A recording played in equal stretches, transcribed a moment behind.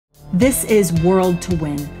This is World to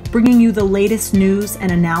Win, bringing you the latest news and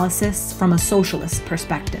analysis from a socialist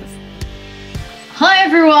perspective. Hi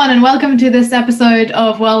everyone, and welcome to this episode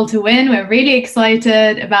of World to Win. We're really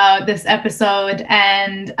excited about this episode,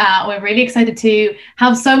 and we're really excited to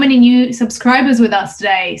have so many new subscribers with us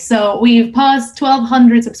today. So we've passed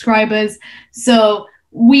 1,200 subscribers, so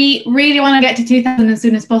we really want to get to 2,000 as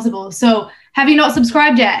soon as possible. So have you not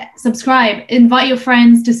subscribed yet? Subscribe, invite your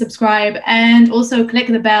friends to subscribe, and also click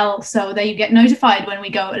the bell so that you get notified when we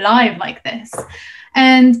go live like this.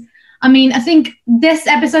 And I think this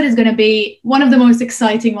episode is going to be one of the most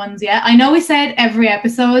exciting ones yet. I know we say it every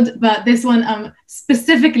episode, but this one I'm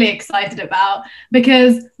specifically excited about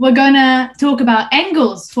because we're going to talk about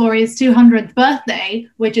Engels for his 200th birthday,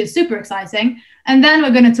 which is super exciting. And then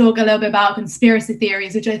we're going to talk a little bit about conspiracy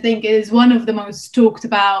theories, which I think is one of the most talked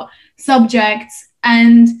about subjects.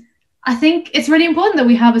 And I think it's really important that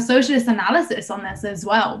we have a socialist analysis on this as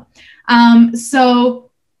well. So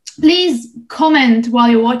please comment while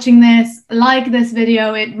you're watching this, like this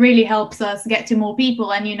video. It really helps us get to more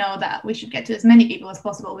people, and you know that we should get to as many people as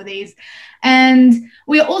possible with these. And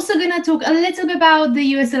we're also going to talk a little bit about the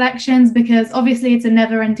US elections because obviously it's a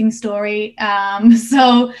never-ending story.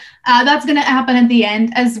 So that's going to happen at the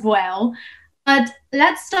end as well. But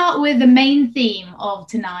let's start with the main theme of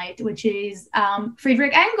tonight, which is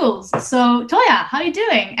Friedrich Engels. So Toya, how are you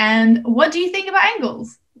doing? And what do you think about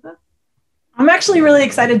Engels? I'm actually really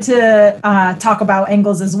excited to talk about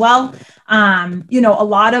Engels as well. A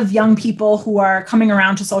lot of young people who are coming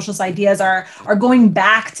around to socialist ideas are going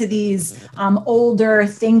back to these older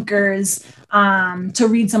thinkers to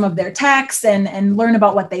read some of their texts and learn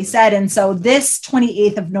about what they said. And so this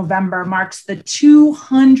 28th of November marks the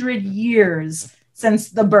 200 years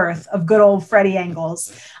since the birth of good old Freddie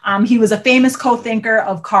Engels. He was a famous co-thinker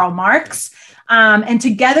of Karl Marx. And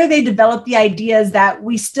together they developed the ideas that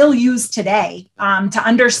we still use today to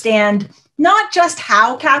understand not just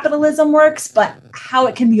how capitalism works, but how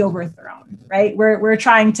it can be overthrown, right? We're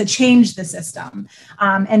trying to change the system,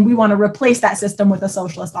 and we want to replace that system with a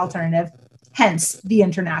socialist alternative, hence the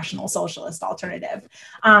International Socialist Alternative.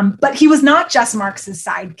 But he was not just Marx's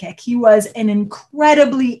sidekick. He was an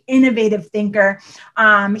incredibly innovative thinker.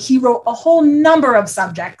 He wrote a whole number of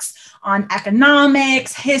subjects on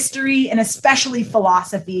economics, history, and especially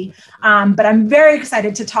philosophy. But I'm very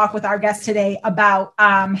excited to talk with our guest today about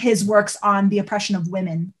his works on the oppression of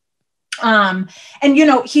women.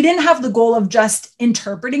 He didn't have the goal of just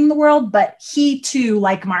interpreting the world, but he too,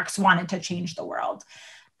 like Marx, wanted to change the world.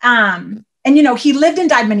 He lived and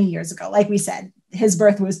died many years ago. Like we said, his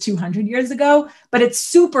birth was 200 years ago, but it's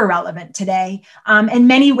super relevant today. In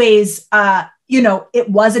many ways, it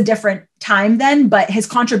was a different time then, but his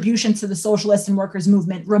contributions to the socialist and workers'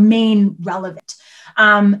 movement remain relevant.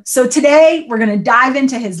 So today we're going to dive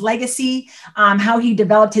into his legacy, how he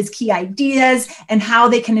developed his key ideas, and how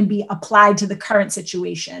they can be applied to the current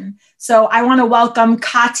situation. So I want to welcome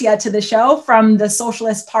Katia to the show from the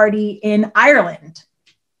Socialist Party in Ireland.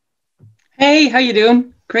 Hey, how you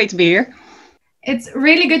doing? Great to be here. It's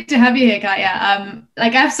really good to have you here, Katia. I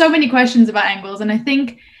have so many questions about Engels, and I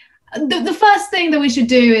think the first thing that we should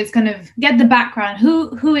do is kind of get the background.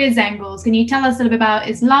 Who is Engels? Can you tell us a little bit about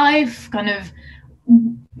his life?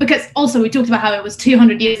 Because also we talked about how it was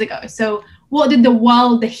 200 years ago. So what did the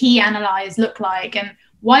world that he analyzed look like, and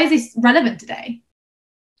why is this relevant today?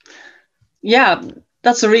 Yeah,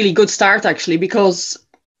 that's a really good start, actually, because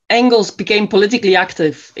Engels became politically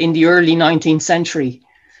active in the early 19th century,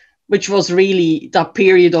 which was really that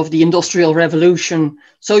period of the Industrial Revolution.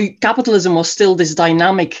 So capitalism was still this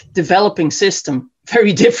dynamic, developing system,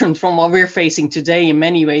 very different from what we're facing today in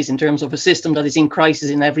many ways in terms of a system that is in crisis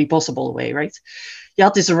in every possible way, right? You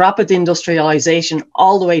had this rapid industrialization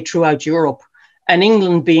all the way throughout Europe, and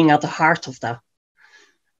England being at the heart of that.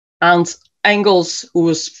 And Engels, who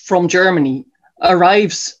was from Germany,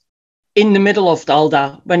 arrives in the middle of all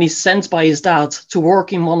that when he's sent by his dad to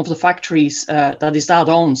work in one of the factories that his dad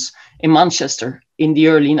owns in Manchester in the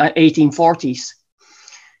early 1840s.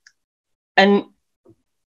 And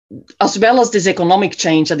as well as this economic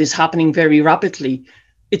change that is happening very rapidly,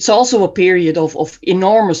 it's also a period of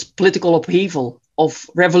enormous political upheaval, of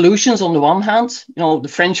revolutions on the one hand.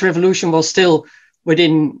 The French Revolution was still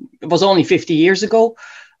it was only 50 years ago.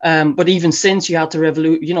 But even since you had the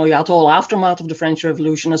revolution, you had all aftermath of the French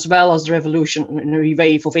Revolution, as well as the revolutionary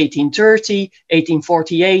wave of 1830,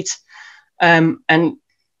 1848. And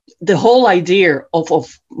the whole idea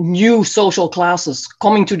of new social classes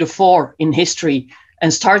coming to the fore in history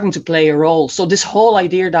and starting to play a role. So this whole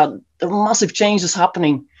idea that the massive change is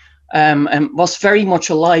happening was very much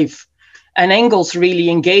alive. And Engels really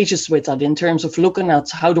engages with that in terms of looking at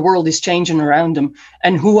how the world is changing around them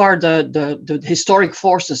and who are the historic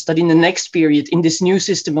forces that in the next period, in this new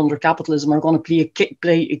system under capitalism, are going to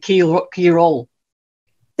play a key role.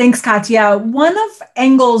 Thanks, Katia. One of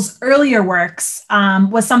Engels' earlier works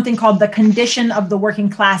was something called The Condition of the Working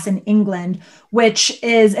Class in England, which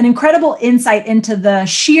is an incredible insight into the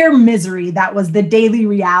sheer misery that was the daily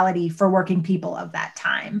reality for working people of that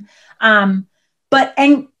time. But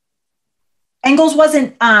Engels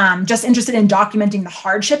wasn't just interested in documenting the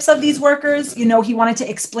hardships of these workers. You know, he wanted to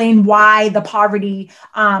explain why the poverty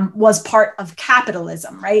was part of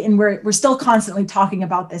capitalism, right? And we're still constantly talking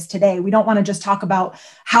about this today. We don't want to just talk about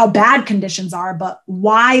how bad conditions are, but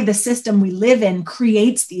why the system we live in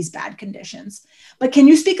creates these bad conditions. But can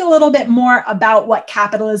you speak a little bit more about what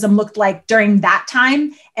capitalism looked like during that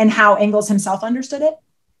time and how Engels himself understood it?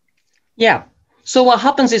 Yeah. So what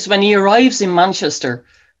happens is when he arrives in Manchester,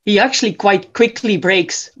 he actually quite quickly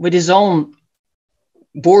breaks with his own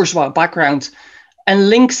bourgeois background and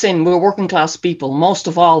links in with working class people. Most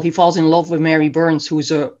of all, he falls in love with Mary Burns, who's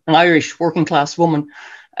an Irish working class woman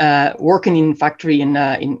working in a factory in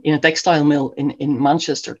a textile mill in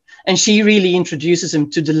Manchester. And she really introduces him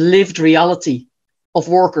to the lived reality of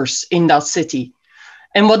workers in that city.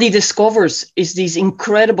 And what he discovers is these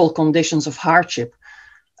incredible conditions of hardship.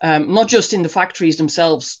 Not just in the factories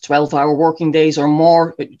themselves, 12-hour working days or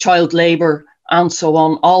more, child labor, and so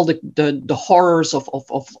on, all the horrors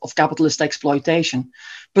of capitalist exploitation,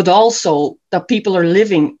 but also that people are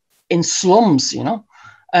living in slums, you know,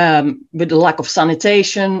 with the lack of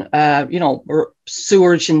sanitation,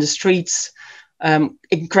 sewerage in the streets,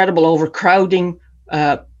 incredible overcrowding,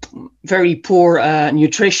 very poor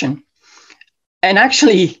nutrition. And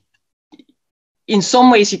actually, in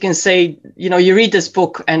some ways, you can say, you know, you read this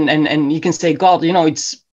book and you can say, God, you know,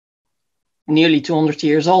 it's nearly 200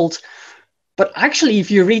 years old. But actually,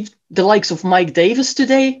 if you read the likes of Mike Davis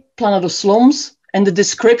today, Planet of Slums, and the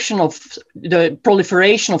description of the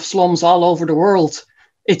proliferation of slums all over the world,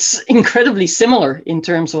 it's incredibly similar in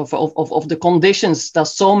terms of the conditions that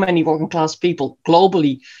so many working class people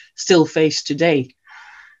globally still face today.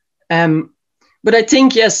 But I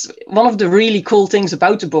think, yes, one of the really cool things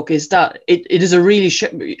about the book is that it is a really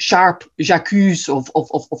sharp j'accuse of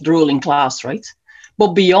the ruling class, right?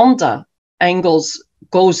 But beyond that, Engels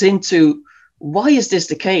goes into why is this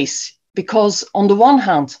the case? Because on the one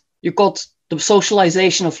hand, you've got the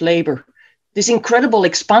socialization of labor, this incredible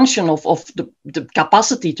expansion of the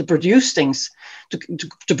capacity to produce things,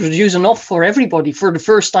 to produce enough for everybody for the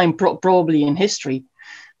first time probably in history.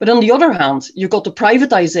 But on the other hand, you've got the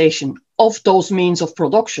privatization of those means of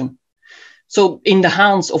production. So in the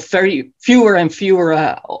hands of very fewer and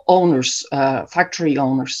fewer owners, factory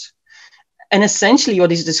owners. And essentially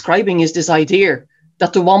what he's describing is this idea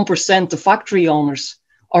that the 1% of factory owners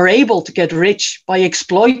are able to get rich by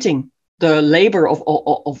exploiting the labor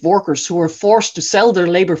of workers who are forced to sell their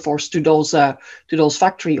labor force to those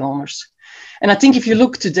factory owners. And I think if you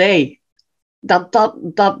look today,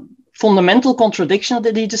 that fundamental contradiction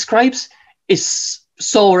that he describes is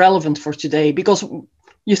so relevant for today, because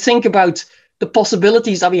you think about the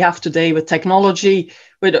possibilities that we have today with technology,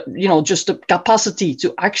 with, you know, just the capacity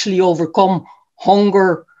to actually overcome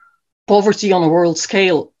hunger, poverty on a world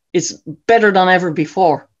scale is better than ever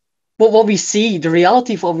before. But what we see, the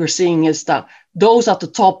reality of what we're seeing is that those at the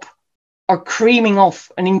top are creaming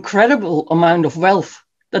off an incredible amount of wealth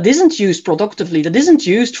that isn't used productively, that isn't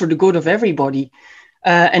used for the good of everybody.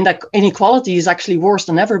 And that inequality is actually worse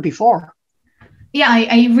than ever before. Yeah,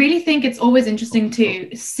 I really think it's always interesting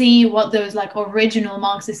to see what those like original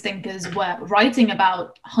Marxist thinkers were writing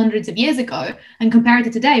about hundreds of years ago and compare it to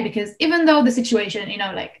today, because even though the situation, you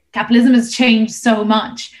know, like capitalism has changed so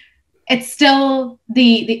much, it's still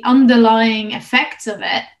the underlying effects of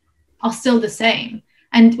it are still the same.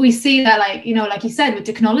 And we see that, like, you know, like you said, with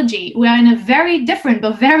technology, we are in a very different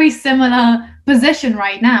but very similar position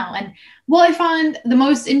right now. And what I find the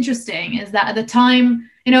most interesting is that at the time,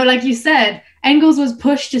 you know, like you said, Engels was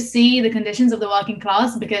pushed to see the conditions of the working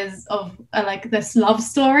class because of like this love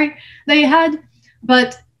story they had.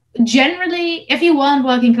 But generally, if you weren't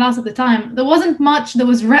working class at the time, there wasn't much that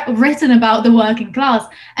was written about the working class.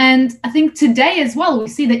 And I think today as well, we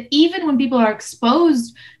see that even when people are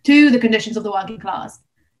exposed to the conditions of the working class,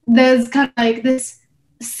 there's kind of like this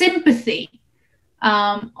sympathy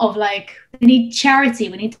of like, we need charity,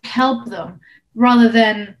 we need to help them, rather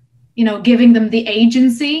than, you know, giving them the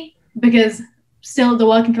agency, because still the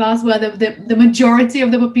working class were the majority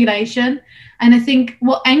of the population. And I think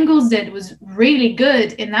what Engels did was really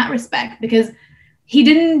good in that respect, because he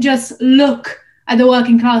didn't just look at the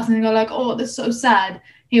working class and go like, oh, that's so sad.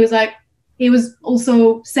 He was like, he was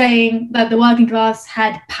also saying that the working class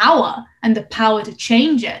had power and the power to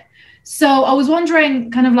change it. So I was wondering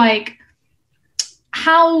kind of like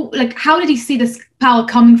how did he see this power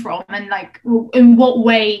coming from, and like in what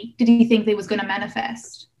way did he think it was going to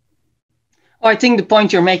manifest? I think the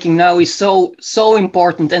point you're making now is so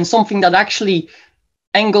important, and something that actually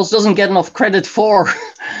Engels doesn't get enough credit for.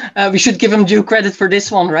 We should give him due credit for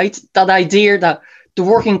this one, right? That idea that the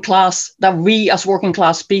working class, that we as working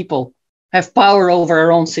class people have power over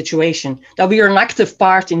our own situation, that we are an active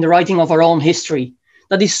part in the writing of our own history.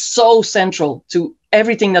 That is so central to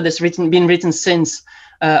everything that has been written since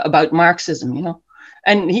about Marxism, you know.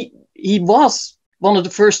 And he was one of the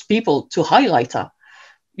first people to highlight that.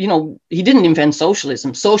 You know, he didn't invent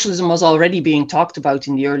socialism. Socialism was already being talked about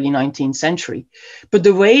in the early 19th century. But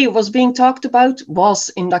the way it was being talked about was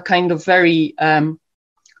in that kind of very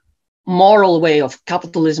moral way of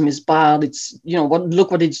capitalism is bad. It's, you know, look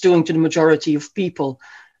what it's doing to the majority of people.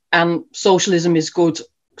 And socialism is good.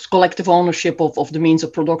 Collective ownership of the means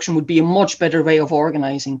of production would be a much better way of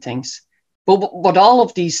organizing things. But what all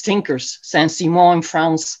of these thinkers, Saint-Simon in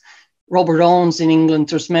France, Robert Owens in England,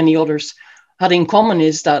 there's many others, had in common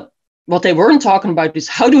is that what they weren't talking about is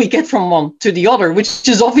how do we get from one to the other, which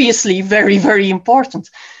is obviously very, very important.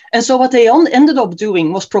 And so what they ended up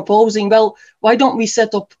doing was proposing, well, why don't we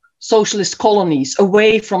set up socialist colonies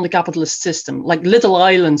away from the capitalist system, like little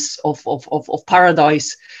islands of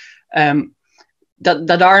paradise,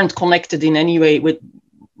 that aren't connected in any way with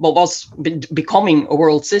what was becoming a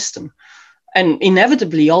world system. And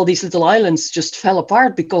inevitably, all these little islands just fell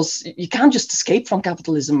apart because you can't just escape from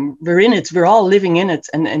capitalism. We're in it. We're all living in it.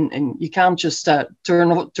 And you can't just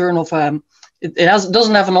turn off. It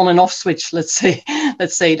doesn't have an on and off switch, let's say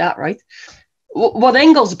that, right? What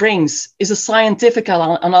Engels brings is a scientific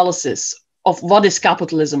analysis of what is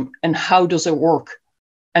capitalism and how does it work.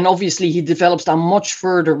 And obviously, he develops that much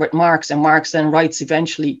further with Marx, and Marx then writes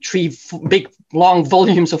eventually 3 big, long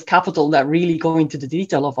volumes of Capital that really go into the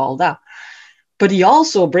detail of all that. But he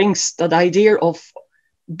also brings that idea of,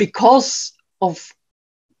 because of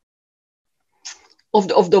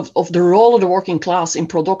the role of the working class in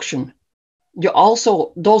production,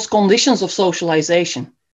 those conditions of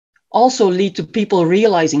socialization also lead to people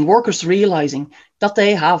realizing, workers realizing that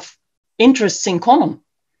they have interests in common.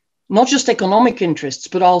 Not just economic interests,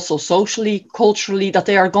 but also socially, culturally, that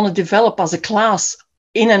they are going to develop as a class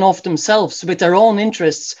in and of themselves with their own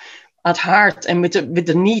interests at heart and with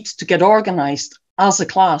the need to get organized as a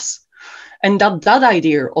class. And that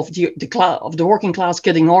idea of the working class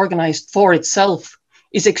getting organized for itself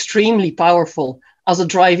is extremely powerful as a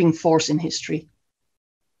driving force in history.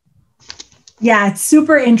 Yeah, it's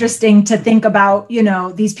super interesting to think about, you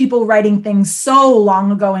know, these people writing things so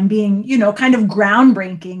long ago and being, you know, kind of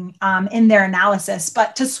groundbreaking in their analysis.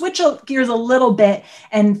 But to switch gears a little bit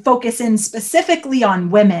and focus in specifically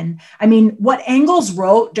on women, I mean, what Engels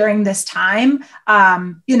wrote during this time,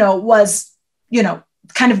 you know, was, you know,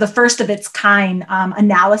 kind of the first of its kind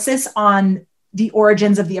analysis on the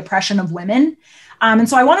origins of the oppression of women. And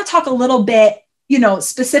so I want to talk a little bit, you know,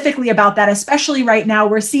 specifically about that, especially right now.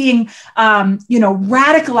 We're seeing, you know,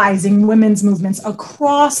 radicalizing women's movements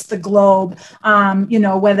across the globe, you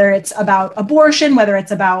know, whether it's about abortion, whether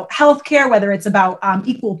it's about healthcare, whether it's about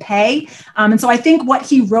equal pay. And so I think what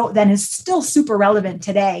he wrote then is still super relevant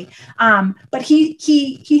today. But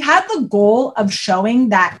he had the goal of showing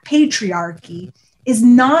that patriarchy is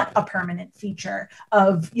not a permanent feature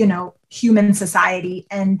of, you know, human society,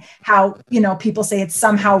 and how, you know, people say it's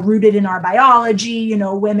somehow rooted in our biology, you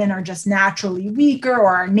know, women are just naturally weaker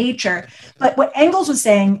or our nature. But what Engels was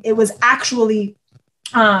saying, it was actually,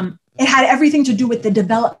 it had everything to do with the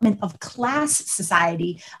development of class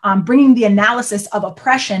society, bringing the analysis of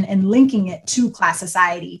oppression and linking it to class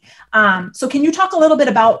society. So can you talk a little bit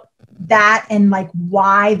about that and like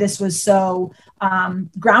why this was so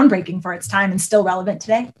groundbreaking for its time and still relevant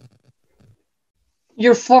today?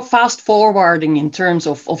 You're fast forwarding in terms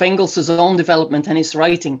of Engels' own development and his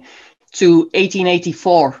writing to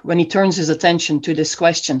 1884, when he turns his attention to this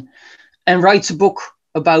question and writes a book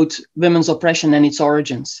about women's oppression and its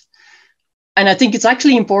origins. And I think it's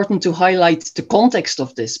actually important to highlight the context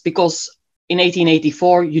of this, because in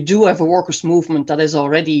 1884, you do have a workers' movement that has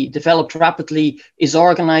already developed rapidly, is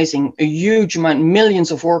organizing a huge amount, millions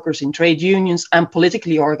of workers in trade unions and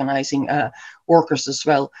politically organizing workers as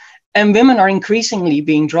well. And women are increasingly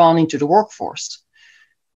being drawn into the workforce.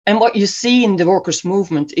 And what you see in the workers'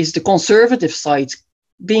 movement is the conservative side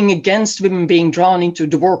being against women being drawn into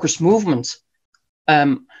the workers' movement.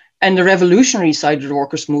 And the revolutionary side of the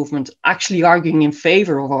workers' movement actually arguing in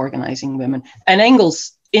favor of organizing women. And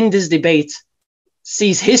Engels, in this debate,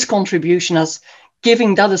 sees his contribution as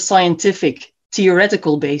giving that a scientific,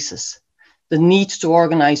 theoretical basis, the need to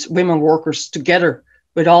organize women workers together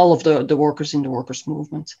with all of the workers in the workers'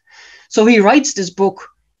 movement. So he writes this book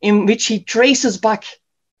in which he traces back,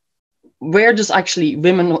 where does actually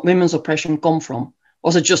women's oppression come from?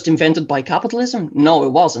 Was it just invented by capitalism? No,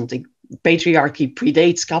 it wasn't. The patriarchy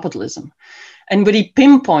predates capitalism. But he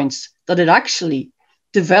pinpoints that it actually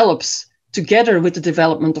develops together with the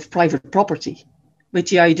development of private property, with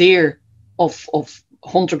the idea of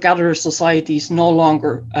hunter-gatherer societies no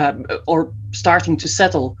longer or starting to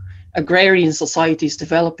settle, agrarian societies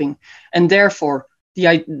developing, and therefore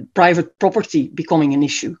the private property becoming an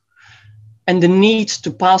issue. And the need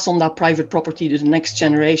to pass on that private property to the next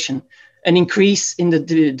generation, an increase in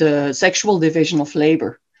the sexual division of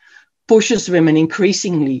labor, pushes women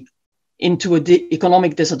increasingly into an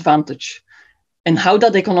economic disadvantage. And how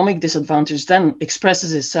that economic disadvantage then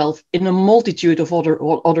expresses itself in a multitude of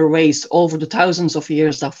other ways over the thousands of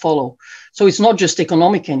years that follow. So it's not just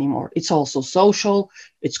economic anymore. It's also social,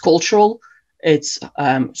 it's cultural. It's,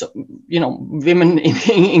 women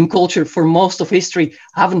in culture for most of history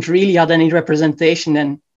haven't really had any representation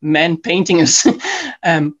than men painting us.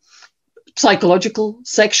 Psychological,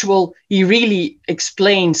 sexual, he really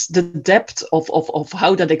explains the depth of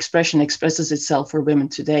how that expression expresses itself for women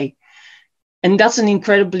today. And that's an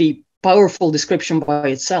incredibly powerful description by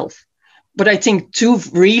itself. But I think two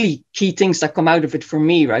really key things that come out of it for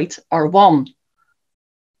me, right, are one,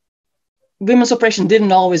 women's oppression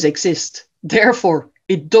didn't always exist. Therefore,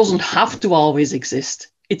 it doesn't have to always exist.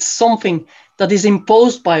 It's something that is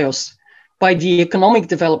imposed by us, by the economic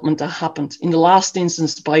development that happened, in the last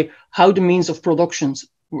instance, by how the means of production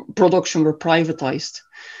were privatized.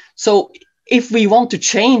 So if we want to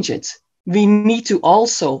change it, we need to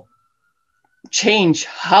also change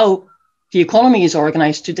how the economy is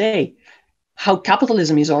organized today, how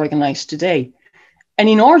capitalism is organized today. And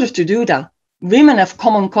in order to do that, women have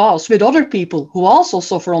common cause with other people who also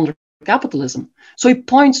suffer under capitalism. So it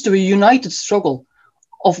points to a united struggle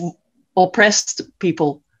of oppressed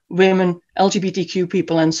people, women, LGBTQ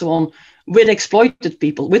people, and so on, with exploited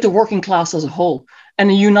people, with the working class as a whole,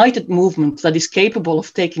 and a united movement that is capable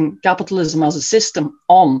of taking capitalism as a system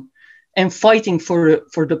on and fighting for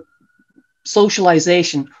the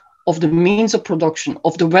socialization of the means of production,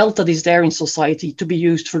 of the wealth that is there in society to be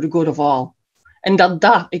used for the good of all. And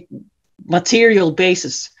that material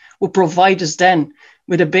basis will provide us then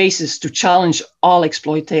with a basis to challenge all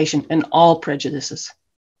exploitation and all prejudices.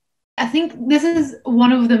 I think this is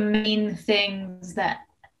one of the main things that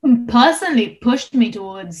personally pushed me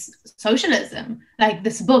towards socialism. Like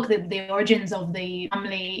this book, the origins of the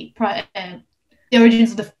family, the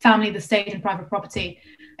origins of the family, the state, and private property,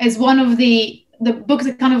 is one of the books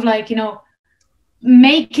that kind of like,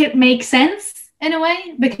 make it make sense in a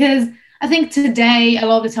way, because I think today, a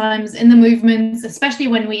lot of the times in the movements, especially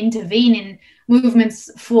when we intervene in movements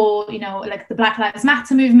for, like the Black Lives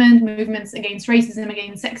Matter movements against racism,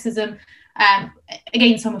 against sexism,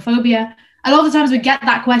 against homophobia, a lot of the times we get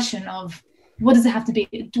that question of, what does it have to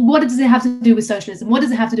be? What does it have to do with socialism? What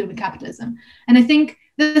does it have to do with capitalism? And I think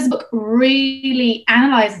this book really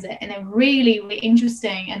analyzes it in a really, really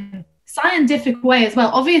interesting and scientific way as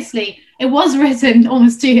well. Obviously, it was written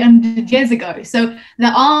almost 200 years ago. So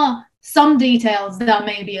there are some details that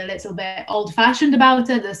may be a little bit old-fashioned about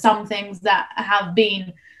it. There's some things that have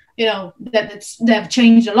been, that they've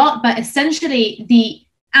changed a lot. But essentially, the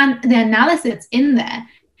analysis in there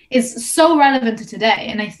is so relevant to today.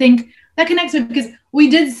 And I think that connects with, because we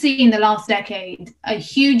did see in the last decade a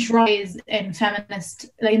huge rise in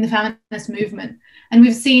the feminist movement, and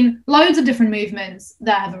we've seen loads of different movements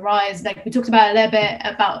that have arisen. Like we talked about a little bit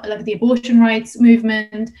about like the abortion rights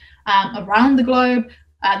movement around the globe,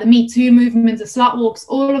 the Me Too movement, the slut walks,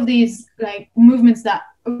 all of these like movements that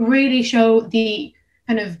really show the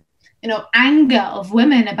kind of anger of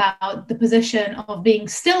women about the position of being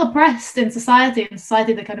still oppressed in society, and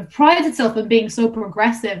society that kind of prides itself on being so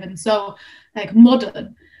progressive and so like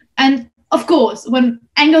modern. And of course, when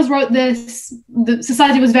Engels wrote this, the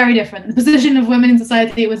society was very different. The position of women in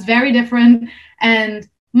society was very different and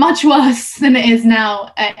much worse than it is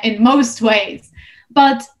now in most ways.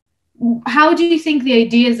 But how do you think the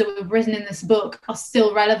ideas that we've written in this book are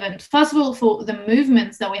still relevant? First of all, for the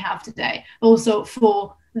movements that we have today, also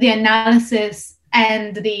for the analysis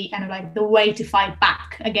and the kind of like the way to fight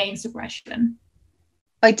back against oppression?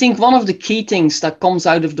 I think one of the key things that comes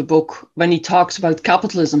out of the book when he talks about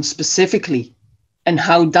capitalism specifically and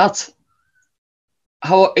how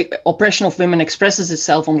oppression of women expresses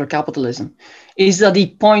itself under capitalism is that he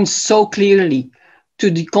points so clearly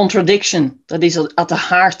to the contradiction that is at the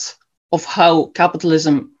heart of how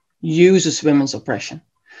capitalism uses women's oppression.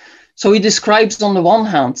 So he describes on the one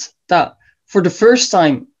hand that for the first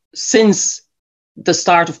time since the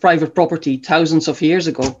start of private property thousands of years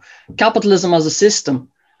ago, capitalism as a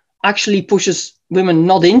system actually pushes women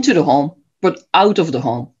not into the home, but out of the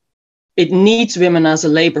home. It needs women as a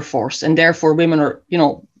labor force, and therefore women are,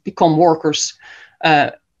 become workers,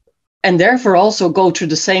 and therefore also go through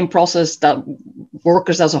the same process that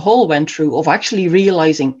workers as a whole went through of actually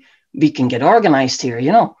realizing we can get organized here,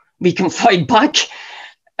 we can fight back.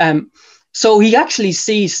 So he actually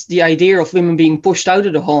sees the idea of women being pushed out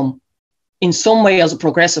of the home in some way as a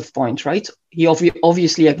progressive point, right? He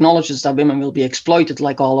obviously acknowledges that women will be exploited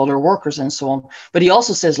like all other workers and so on. But he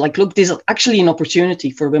also says, like, look, this is actually an opportunity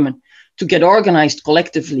for women to get organized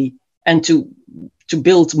collectively and to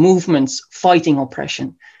build movements fighting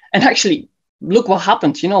oppression. And actually, look what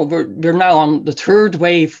happened. We're now on the third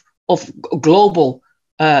wave of global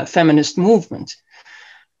feminist movement.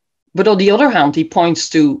 But on the other hand, he points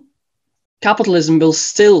to capitalism will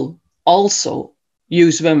still also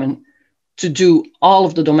use women to do all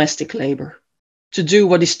of the domestic labor, to do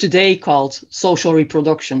what is today called social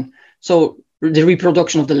reproduction. So the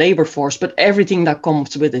reproduction of the labor force, but everything that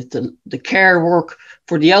comes with it, the care work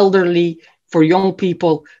for the elderly, for young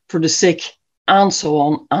people, for the sick, and so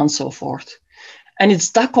on and so forth. And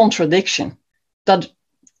it's that contradiction that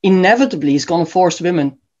inevitably is going to force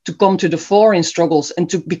women to come to the fore in struggles and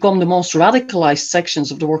to become the most radicalized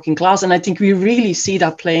sections of the working class. And I think we really see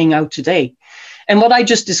that playing out today. And what I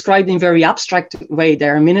just described in a very abstract way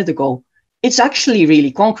there a minute ago, it's actually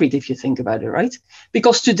really concrete if you think about it, right?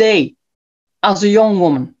 Because today, as a young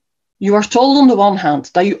woman, you are told on the one hand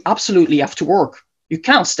that you absolutely have to work. You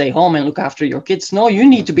can't stay home and look after your kids. No, you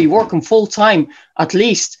need to be working full time, at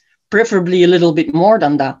least, preferably a little bit more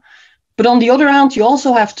than that. But on the other hand, you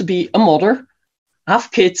also have to be a mother,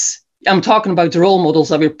 have kids. I'm talking about the role models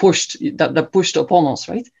that we're pushed upon us,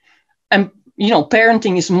 right? And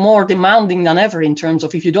parenting is more demanding than ever in terms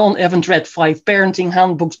of if you haven't read 5 parenting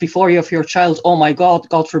handbooks before you have your child, oh my God,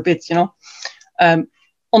 God forbid, On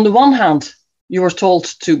the one hand, you are told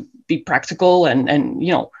to be practical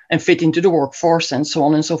and fit into the workforce and so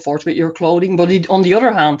on and so forth with your clothing. But on the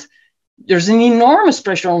other hand, there's an enormous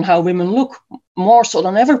pressure on how women look, more so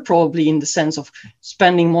than ever, probably in the sense of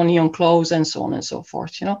spending money on clothes and so on and so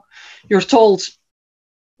forth. You're told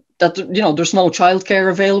that, there's no childcare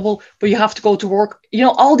available, but you have to go to work.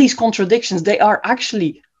 All these contradictions, they are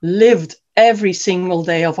actually lived every single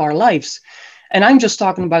day of our lives. And I'm just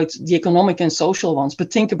talking about the economic and social ones,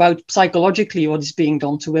 but think about psychologically what is being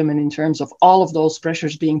done to women in terms of all of those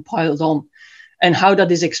pressures being piled on and how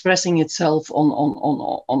that is expressing itself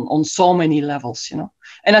on so many levels,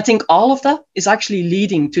 And I think all of that is actually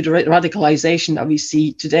leading to the radicalization that we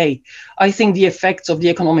see today. I think the effects of the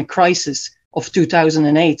economic crisis of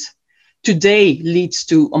 2008 today leads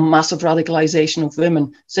to a massive radicalization of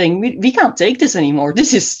women saying, we can't take this anymore.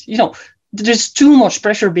 This is, there's too much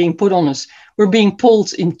pressure being put on us. We're being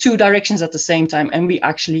pulled in 2 directions at the same time, and we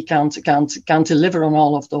actually can't deliver on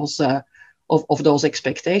all of those of those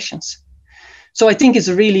expectations. So I think it's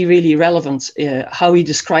really, really relevant how he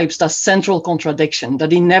describes that central contradiction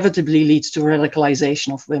that inevitably leads to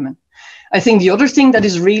radicalization of women. I think the other thing that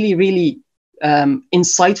is really, really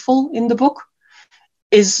insightful in the book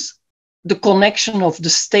is the connection of the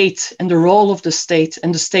state and the role of the state,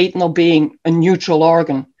 and the state not being a neutral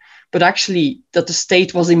organ, but actually that the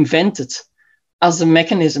state was invented as a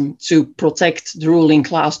mechanism to protect the ruling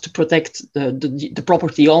class, to protect the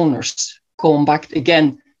property owners, going back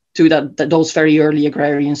again to those very early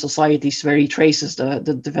agrarian societies where he traces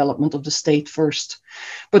the development of the state first.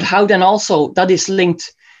 But how then also that is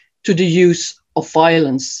linked to the use of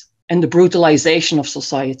violence and the brutalization of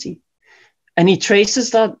society. And he traces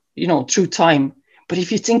that, through time. But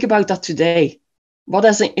if you think about that today, what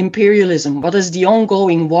has imperialism, what has the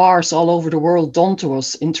ongoing wars all over the world done to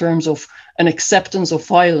us in terms of an acceptance of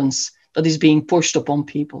violence that is being pushed upon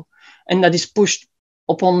people, and that is pushed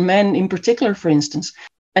upon men in particular, for instance,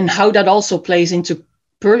 and how that also plays into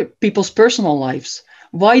people's personal lives.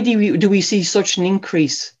 Why do we see such an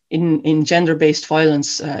increase in gender-based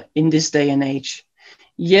violence in this day and age?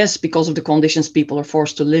 Yes, because of the conditions people are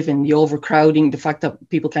forced to live in, the overcrowding, the fact that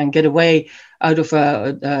people can't get away out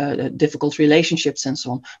of difficult relationships and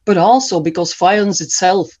so on, but also because violence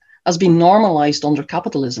itself has been normalized under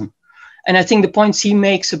capitalism. And I think the points he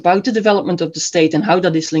makes about the development of the state and how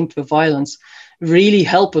that is linked with violence really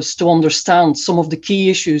help us to understand some of the key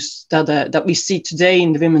issues that we see today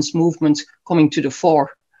in the women's movement coming to the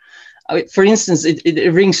fore. For instance,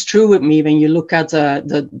 it rings true with me when you look at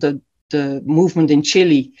the movement in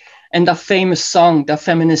Chile and that famous song that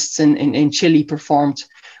feminists in Chile performed,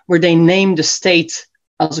 where they named the state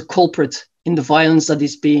as a culprit in the violence that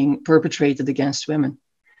is being perpetrated against women.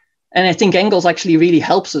 And I think Engels actually really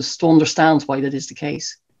helps us to understand why that is the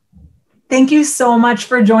case. Thank you so much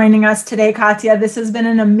for joining us today, Katia. This has been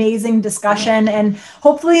an amazing discussion and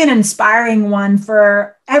hopefully an inspiring one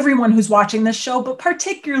for everyone who's watching this show, but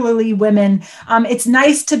particularly women. It's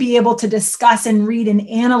nice to be able to discuss and read and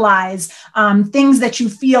analyze things that you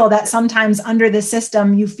feel that sometimes under the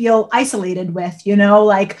system you feel isolated with,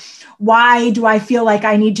 like, why do I feel like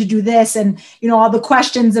I need to do this? And, all the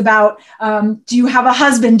questions about, do you have a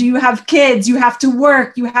husband? Do you have kids? You have to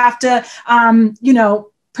work. You have to,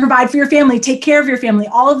 provide for your family, take care of your family.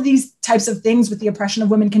 All of these types of things with the oppression of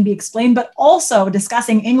women can be explained, but also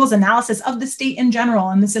discussing Engels' analysis of the state in general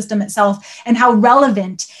and the system itself and how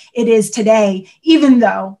relevant it is today, even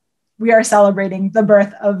though we are celebrating the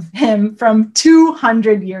birth of him from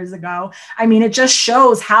 200 years ago. I mean, it just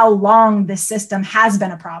shows how long this system has been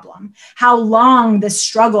a problem, how long this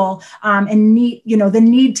struggle and need, the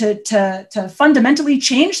need to fundamentally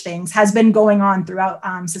change things has been going on throughout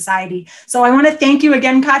society. So I want to thank you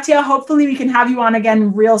again, Katia. Hopefully we can have you on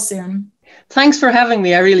again real soon. Thanks for having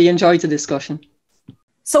me. I really enjoyed the discussion.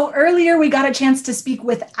 So earlier we got a chance to speak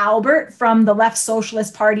with Albert from the Left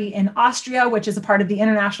Socialist Party in Austria, which is a part of the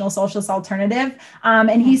International Socialist Alternative.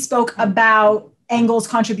 And he spoke about Engels'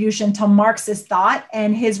 contribution to Marxist thought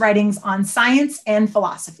and his writings on science and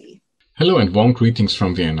philosophy. Hello and warm greetings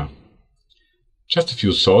from Vienna. Just a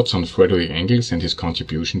few thoughts on Friedrich Engels and his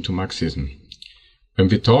contribution to Marxism. When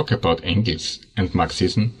we talk about Engels and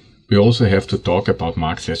Marxism, we also have to talk about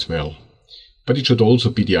Marx as well. But it should also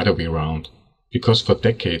be the other way around. Because for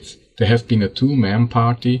decades there have been a two-man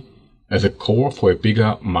party as a core for a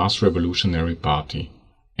bigger mass revolutionary party,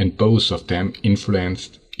 and both of them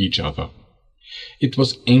influenced each other. It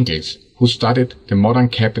was Engels who studied the modern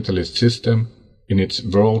capitalist system in its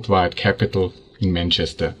worldwide capital in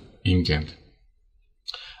Manchester, England.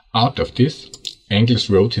 Out of this, Engels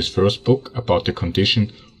wrote his first book about the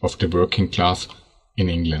condition of the working class in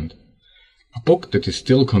England, a book that is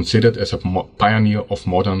still considered as a pioneer of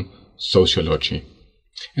modern sociology.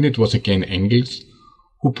 And it was again Engels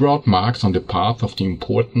who brought Marx on the path of the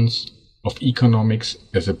importance of economics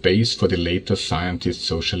as a base for the later scientist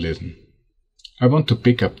socialism. I want to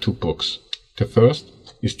pick up two books. The first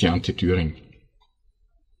is the Anti-Düring.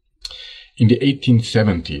 In the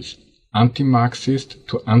 1870s, anti-Marxist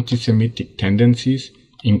to anti-Semitic tendencies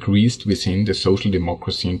increased within the social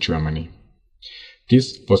democracy in Germany.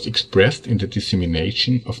 This was expressed in the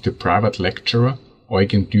dissemination of the private lecturer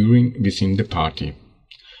Eugen Düring within the party.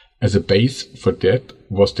 As a base for that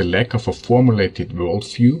was the lack of a formulated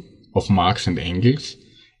worldview of Marx and Engels,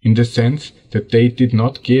 in the sense that they did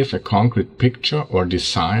not give a concrete picture or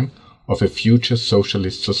design of a future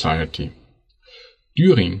socialist society.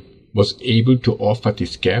 Düring was able to offer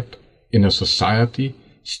this gap in a society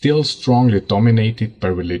still strongly dominated by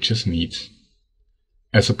religious needs.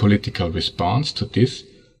 As a political response to this,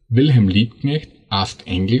 Wilhelm Liebknecht asked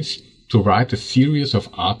Engels to write a series of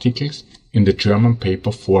articles in the German paper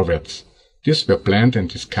Vorwärts. These were planned and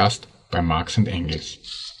discussed by Marx and Engels.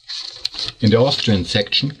 In the Austrian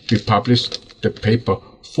section, we published the paper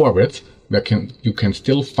Vorwärts, where you can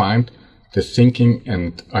still find the thinking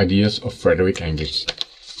and ideas of Friedrich Engels.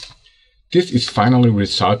 This is finally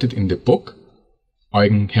resulted in the book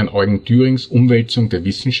Herrn Eugen Düring's Umwälzung der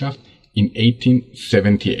Wissenschaft in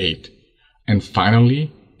 1878, and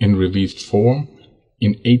finally, in revised form,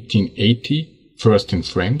 in 1880, first in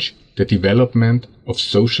French, The Development of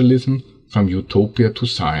Socialism from Utopia to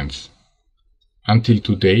Science. Until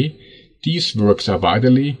today, these works are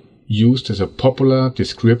widely used as a popular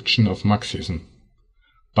description of Marxism.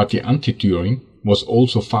 But the Anti-Düring was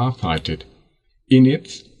also far-sighted. In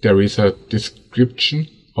it, there is a description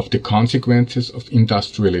of the consequences of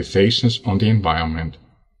industrializations on the environment.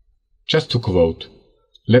 Just to quote,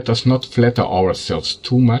 "Let us not flatter ourselves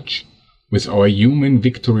too much with our human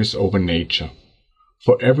victories over nature.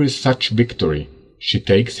 For every such victory, she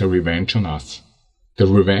takes her revenge on us. The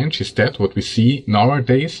revenge is that what we see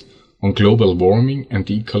nowadays on global warming and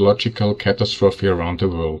the ecological catastrophe around the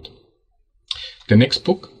world." The next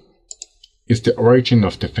book is The Origin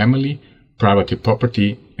of the Family, Private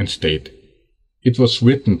Property and State. It was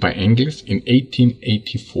written by Engels in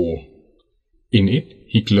 1884. In it,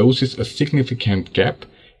 he closes a significant gap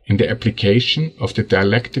in the application of the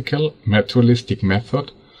dialectical materialistic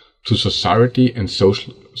method to society and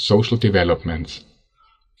social developments.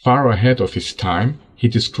 Far ahead of his time, he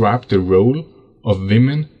described the role of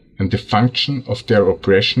women and the function of their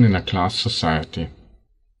oppression in a class society.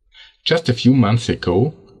 Just a few months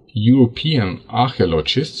ago, European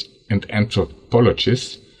archaeologists and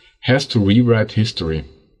anthropologists has to rewrite history.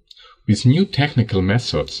 With new technical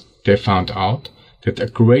methods, they found out that a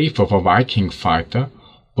grave of a Viking fighter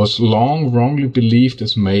was long wrongly believed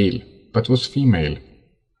as male, but was female.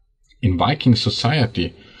 In Viking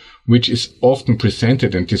society, which is often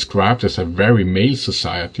presented and described as a very male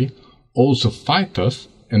society, also fighters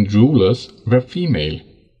and rulers were female.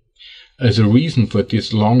 As a reason for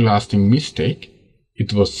this long-lasting mistake,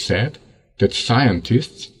 it was said that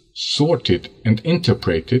scientists sorted and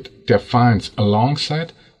interpreted their finds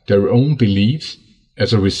alongside their own beliefs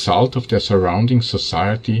as a result of their surrounding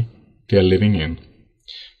society they are living in.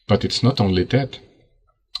 But it's not only that.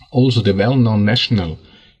 Also, the well-known National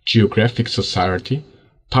Geographic Society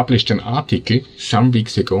published an article some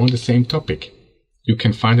weeks ago on the same topic. You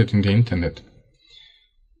can find it in the internet.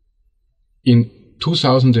 In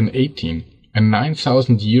 2018, a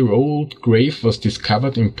 9,000-year-old grave was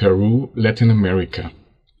discovered in Peru, Latin America.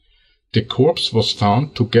 The corpse was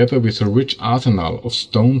found together with a rich arsenal of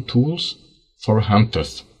stone tools for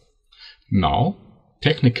hunters. Now,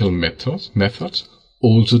 technical methods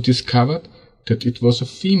also discovered that it was a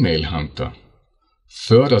female hunter.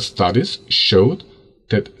 Further studies showed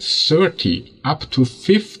that 30 up to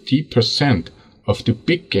 50% of the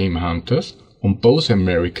big game hunters on both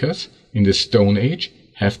Americas in the Stone Age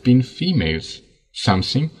have been females,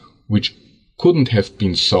 something which couldn't have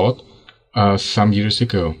been thought some years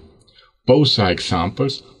ago. Both are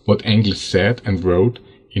examples what Engels said and wrote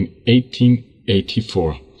in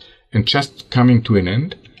 1884. And just coming to an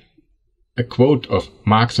end, a quote of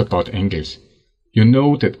Marx about Engels. You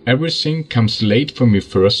know that everything comes late for me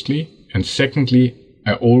firstly, and secondly,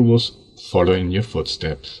 I always follow in your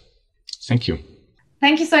footsteps. Thank you.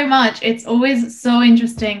 Thank you so much. It's always so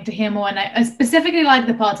interesting to hear more. And I specifically like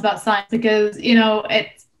the part about science because, you know,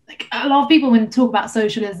 it's like a lot of people when talk about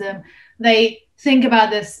socialism, they think about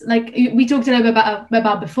this, like we talked a little bit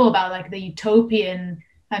about before, about like the utopian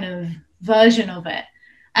kind of version of it,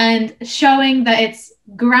 and showing that it's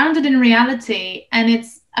grounded in reality and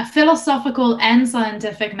it's a philosophical and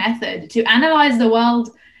scientific method to analyze the world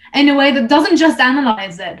in a way that doesn't just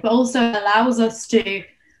analyze it, but also allows us to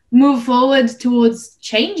move forward towards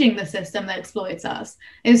changing the system that exploits us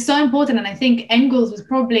is so important. And I think Engels was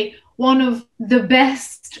probably one of the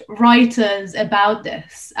best writers about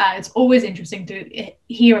this. It's always interesting to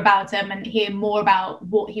hear about him and hear more about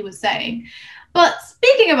what he was saying. But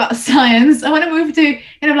speaking about science, I want to move to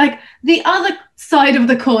kind of like the other side of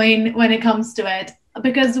the coin when it comes to it,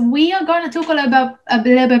 because we are going to talk a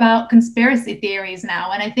little bit about conspiracy theories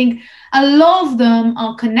now. And I think a lot of them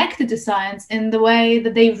are connected to science in the way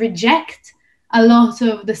that they reject a lot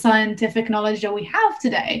of the scientific knowledge that we have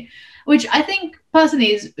today, which I think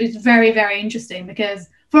personally is very, very interesting, because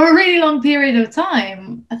for a really long period of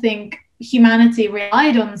time, I think humanity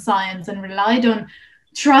relied on science and relied on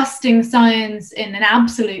trusting science in an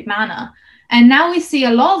absolute manner. And now we see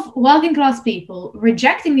a lot of working class people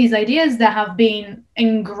rejecting these ideas that have been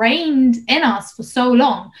ingrained in us for so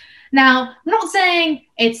long. Now, I'm not saying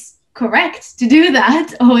it's correct to do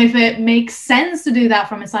that or if it makes sense to do that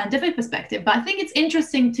from a scientific perspective, but I think it's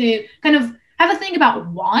interesting to kind of have a think about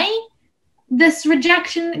why this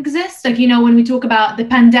rejection exists. Like, you know, when we talk about the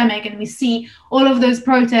pandemic and we see all of those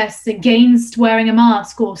protests against wearing a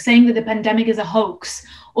mask or saying that the pandemic is a hoax,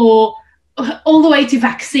 or all the way to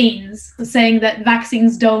vaccines, saying that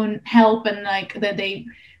vaccines don't help and like that they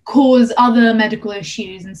cause other medical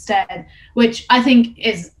issues instead, which I think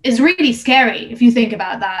is really scary if you think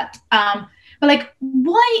about that. But like,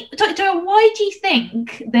 why do you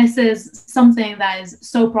think this is something that is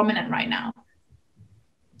so prominent right now?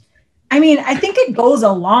 I mean, I think it goes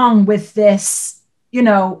along with this, you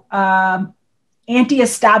know,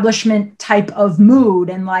 anti-establishment type of mood,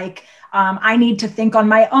 and like, I need to think on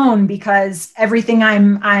my own because everything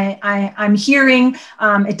I'm hearing,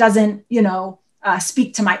 it doesn't, you know,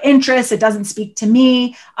 speak to my interests. It doesn't speak to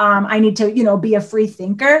me. I need to, you know, be a free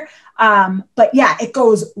thinker. But yeah, it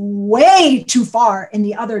goes way too far in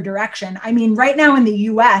the other direction. I mean, right now in the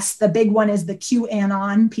US, the big one is the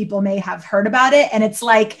QAnon. People may have heard about it. And it's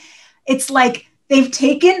like they've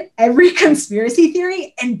taken every conspiracy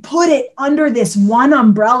theory and put it under this one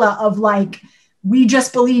umbrella of like, we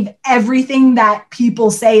just believe everything that people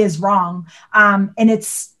say is wrong. And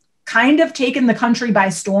it's kind of taken the country by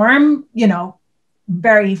storm, you know,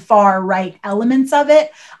 very far right elements of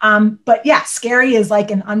it. But yeah, scary is like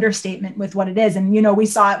an understatement with what it is. And, you know, we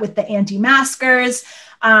saw it with the anti-maskers,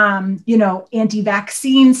 you know,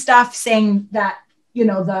 anti-vaccine stuff, saying that, you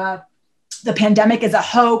know, the pandemic is a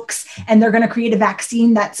hoax and they're going to create a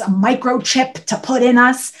vaccine that's a microchip to put in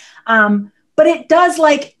us. but it does,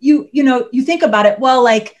 like, you think about it, well,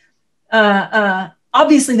 like,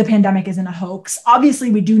 obviously the pandemic isn't a hoax.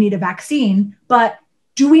 Obviously we do need a vaccine, but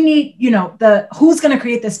do we need, who's going to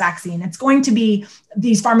create this vaccine? It's going to be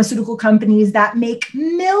these pharmaceutical companies that make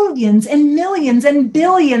millions and millions and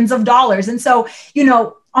billions of dollars. And so,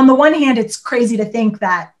 on the one hand, it's crazy to think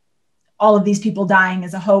that all of these people dying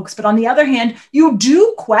is a hoax. But on the other hand, you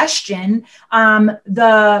do question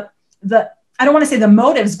the I don't want to say the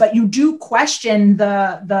motives, but you do question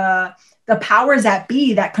the powers that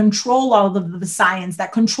be that control all of the science,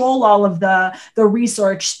 that control all of the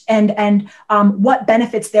research, and what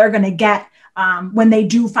benefits they're going to get when they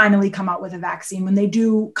do finally come out with a vaccine, when they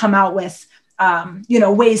do come out with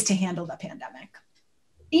ways to handle the pandemic.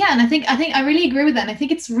 Yeah, and I think I really agree with that. And I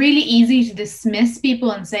think it's really easy to dismiss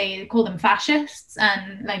people and call them fascists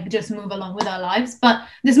and like just move along with our lives. But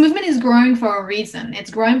this movement is growing for a reason. It's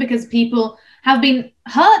growing because people have been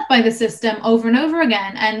hurt by the system over and over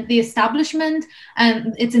again, and the establishment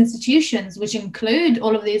and its institutions, which include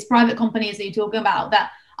all of these private companies that you're talking about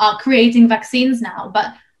that are creating vaccines now,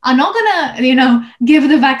 but are not gonna, give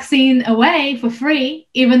the vaccine away for free,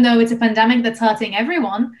 even though it's a pandemic that's hurting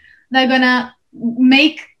everyone. They're gonna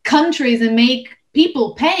make countries and make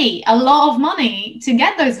people pay a lot of money to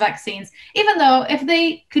get those vaccines, even though if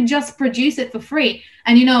they could just produce it for free.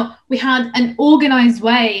 And, we had an organized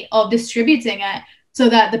way of distributing it so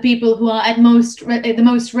that the people who are at the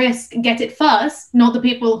most risk get it first, not the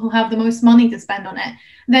people who have the most money to spend on it,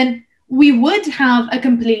 then we would have a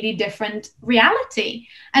completely different reality.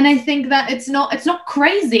 And I think that it's not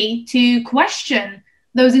crazy to question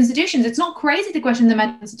those institutions. It's not crazy to question the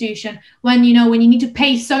medical institution when you need to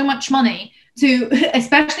pay so much money to,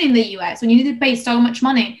 especially in the US, when you need to pay so much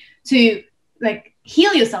money to like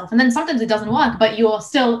heal yourself. And then sometimes it doesn't work, but you're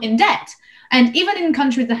still in debt. And even in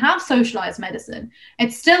countries that have socialized medicine,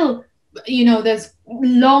 it's still, there's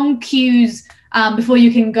long queues before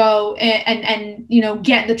you can go and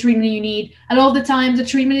get the treatment you need. A lot of the time, the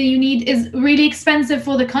treatment you need is really expensive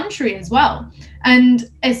for the country as well.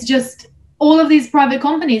 And it's just all of these private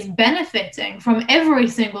companies benefiting from every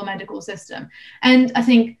single medical system. And I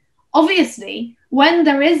think, obviously, when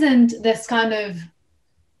there isn't this kind of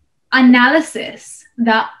analysis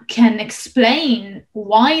that can explain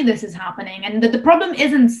why this is happening, and that the problem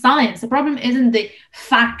isn't science, the problem isn't the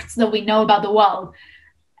facts that we know about the world,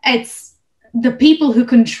 it's the people who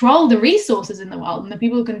control the resources in the world and the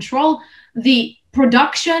people who control the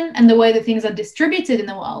production and the way that things are distributed in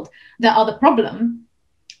the world that are the problem.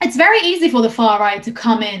 It's very easy for the far right to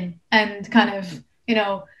come in and kind of,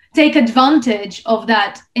 take advantage of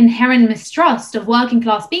that inherent mistrust of working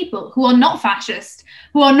class people who are not fascist,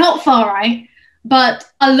 who are not far right, but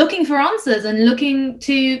are looking for answers and looking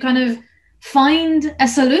to kind of find a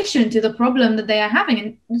solution to the problem that they are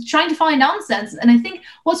having and trying to find answers. And I think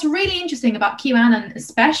what's really interesting about QAnon,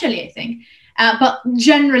 especially, I think, but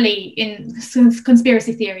generally in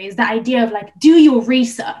conspiracy theory, is the idea of like, do your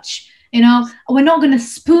research. We're not going to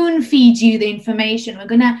spoon feed you the information. We're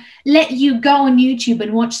going to let you go on YouTube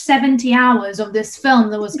and watch 70 hours of this film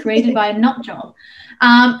that was created by a nut job,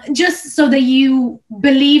 just so that you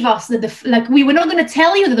believe us that we were not going to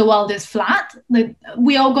tell you that the world is flat. Like,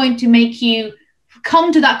 we are going to make you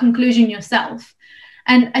come to that conclusion yourself.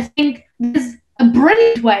 And I think there's a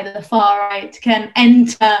brilliant way that the far right can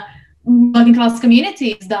enter working class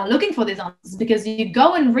communities that are looking for these answers, because you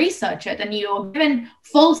go and research it and you're given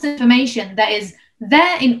false information that is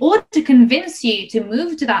there in order to convince you to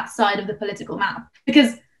move to that side of the political map.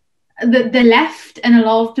 Because the left in a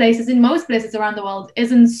lot of places, in most places around the world,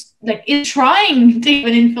 is trying to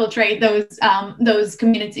even infiltrate those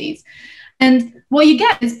communities. And what you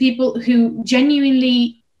get is people who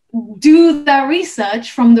genuinely do their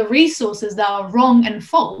research from the resources that are wrong and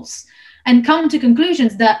false and come to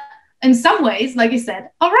conclusions that, in some ways, like you said,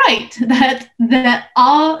 are right, that there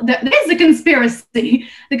is a conspiracy,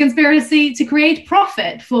 the conspiracy to create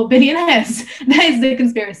profit for billionaires. That is the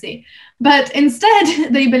conspiracy. But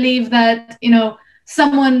instead, they believe that,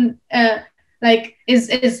 someone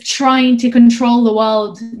is trying to control the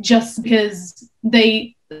world just because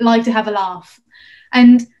they like to have a laugh.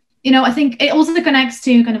 And, I think it also connects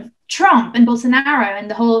to kind of Trump and Bolsonaro and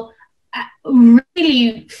the whole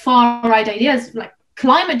really far right ideas, like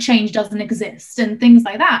climate change doesn't exist and things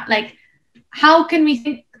like that. Like, how can we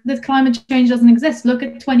think that climate change doesn't exist? Look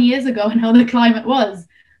at 20 years ago and how the climate was.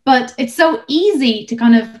 But it's so easy to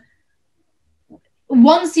kind of,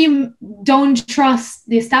 once you don't trust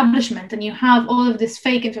the establishment and you have all of this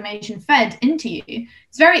fake information fed into you,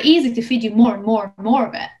 it's very easy to feed you more and more and more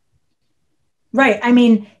of it. Right. I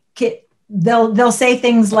mean, they'll say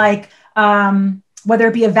things like, whether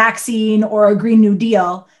it be a vaccine or a Green New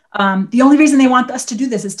Deal, the only reason they want us to do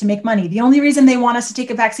this is to make money. The only reason they want us to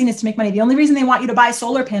take a vaccine is to make money. The only reason they want you to buy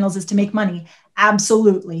solar panels is to make money.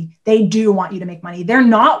 Absolutely. They do want you to make money. They're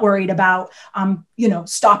not worried about,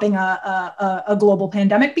 stopping a global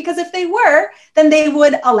pandemic, because if they were, then they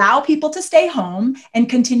would allow people to stay home and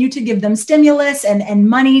continue to give them stimulus and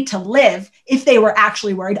money to live if they were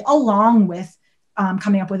actually worried, along with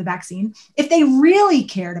coming up with a vaccine. If they really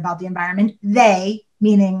cared about the environment, they,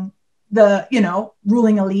 meaning the,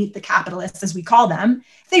 ruling elite, the capitalists, as we call them,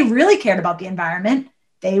 if they really cared about the environment,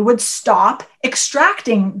 they would stop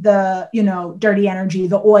extracting the, dirty energy,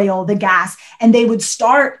 the oil, the gas, and they would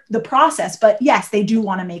start the process. But yes, they do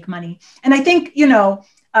want to make money. And I think,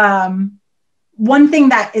 one thing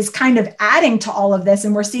that is kind of adding to all of this,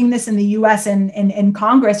 and we're seeing this in the US and in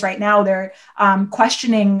Congress right now, they're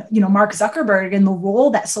questioning, Mark Zuckerberg and the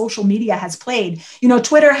role that social media has played.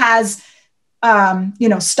 Twitter has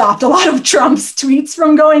stopped a lot of Trump's tweets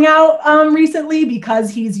from going out recently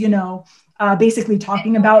because he's, basically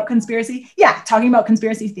talking about conspiracy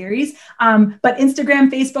theories. But Instagram,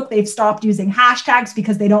 Facebook, they've stopped using hashtags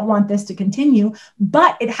because they don't want this to continue.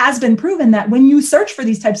 But it has been proven that when you search for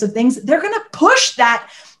these types of things, they're going to push that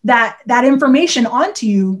information onto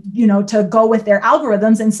you, to go with their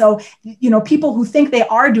algorithms. And so, people who think they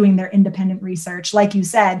are doing their independent research, like you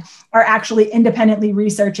said, are actually independently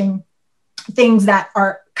researching things that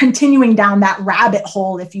are continuing down that rabbit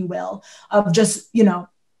hole, if you will, of just,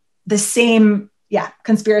 the same,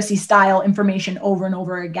 conspiracy style information over and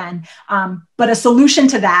over again. But a solution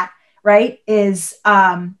to that, right, is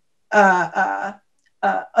a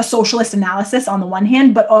socialist analysis on the one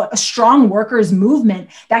hand, but a strong workers'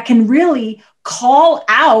 movement that can really call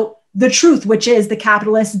out the truth, which is the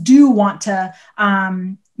capitalists do want to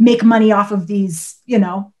make money off of these,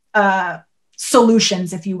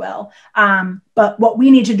 solutions, if you will. But what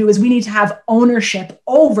we need to do is we need to have ownership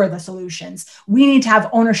over the solutions. We need to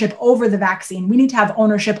have ownership over the vaccine. We need to have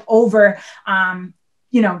ownership over,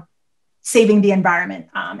 saving the environment.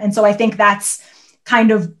 And so I think that's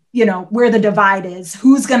kind of, where the divide is.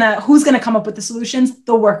 Who's gonna come up with the solutions?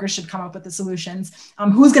 The workers should come up with the solutions.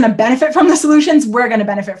 Who's gonna benefit from the solutions? We're gonna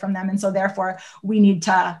benefit from them. And so therefore we need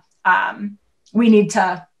to have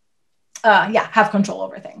control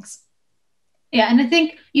over things. Yeah, and I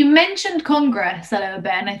think you mentioned Congress a little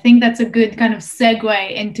bit, and I think that's a good kind of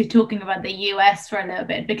segue into talking about the US for a little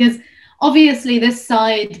bit, because obviously this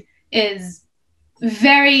side is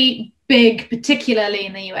very big, particularly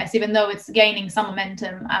in the US, even though it's gaining some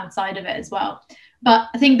momentum outside of it as well. But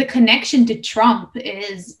I think the connection to Trump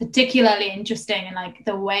is particularly interesting, and like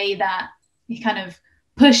the way that he kind of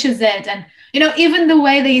pushes it, and even the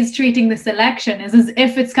way that he's treating this election is as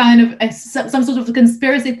if it's kind of some sort of a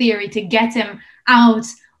conspiracy theory to get him out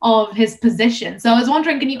of his position. So I was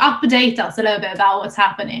wondering, can you update us a little bit about what's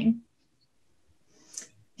happening?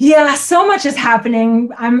 Yeah, so much is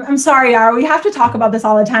happening. I'm sorry, Yaara, we have to talk about this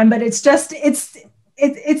all the time, but it's just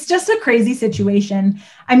a crazy situation.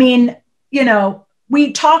 I mean,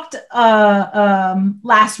 we talked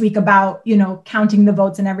last week about counting the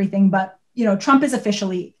votes and everything, but Trump is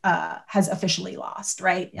has officially lost,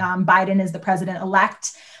 right? Biden is the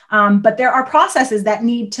president-elect, but there are processes that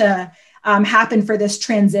need to happen for this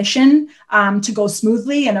transition to go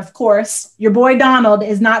smoothly. And of course, your boy Donald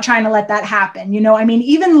is not trying to let that happen.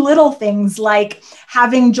 Even little things like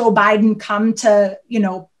having Joe Biden come to,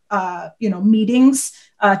 meetings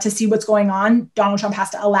to see what's going on. Donald Trump has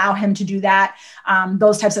to allow him to do that.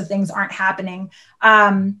 Those types of things aren't happening.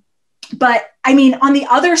 But on the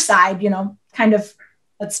other side, kind of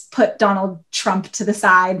let's put Donald Trump to the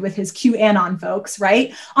side with his QAnon folks,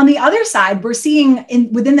 right? On the other side, we're seeing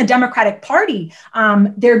within the Democratic Party,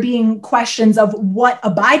 there being questions of what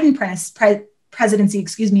a Biden presidency,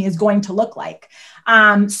 is going to look like.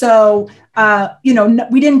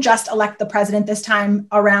 We didn't just elect the president this time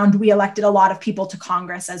around. We elected a lot of people to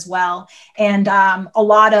Congress as well. And a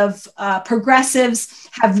lot of progressives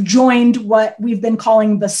have joined what we've been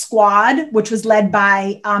calling the squad, which was led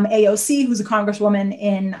by AOC, who's a congresswoman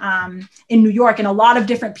in New York. And a lot of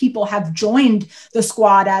different people have joined the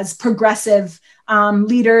squad as progressive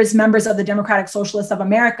leaders, members of the Democratic Socialists of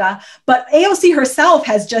America. But AOC herself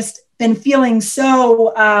has just been feeling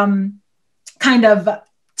so kind of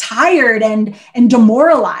tired and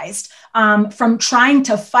demoralized from trying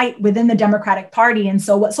to fight within the Democratic Party. And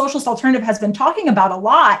so what Socialist Alternative has been talking about a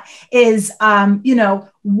lot is,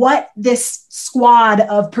 what this squad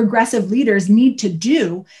of progressive leaders need to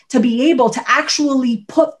do to be able to actually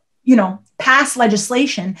put pass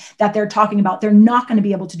legislation that they're talking about. They're not going to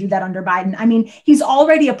be able to do that under Biden. I mean, he's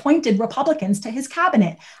already appointed Republicans to his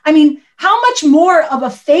cabinet. I mean, how much more of a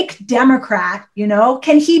fake Democrat,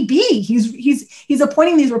 can he be? He's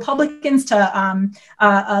appointing these Republicans to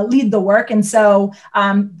lead the work. And so,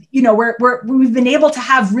 we've been able to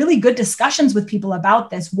have really good discussions with people about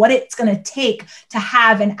this, what it's going to take to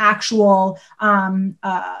have an actual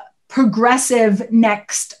progressive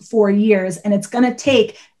next 4 years. And it's going to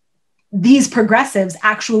take these progressives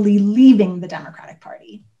actually leaving the Democratic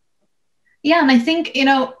Party. Yeah, and I think,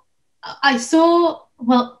 I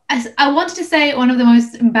wanted to say one of the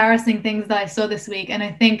most embarrassing things that I saw this week, and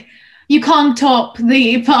I think you can't top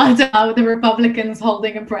the part about the Republicans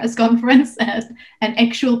holding a press conference at an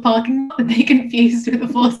actual parking lot that they confused with the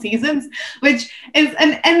Four Seasons, which is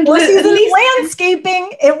an endless... Four Seasons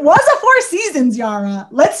landscaping. It was a Four Seasons, Yaara.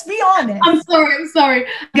 Let's be honest. I'm sorry.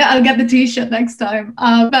 I'll get the t-shirt next time.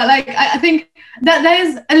 But I think that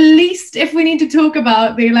there's, at least if we need to talk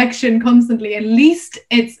about the election constantly, at least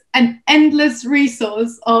it's an endless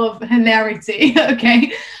resource of hilarity,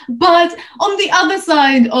 okay? But on the other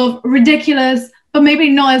side of ridiculous, but maybe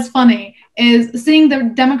not as funny, is seeing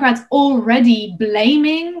the Democrats already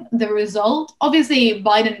blaming the result. Obviously,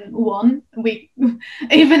 Biden won.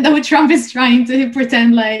 Even though Trump is trying to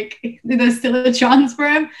pretend like there's still a chance for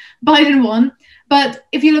him, Biden won. But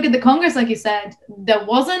if you look at the Congress, like you said, there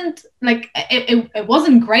wasn't it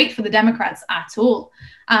wasn't great for the Democrats at all.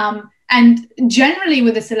 And generally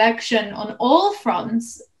with this election on all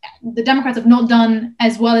fronts, the Democrats have not done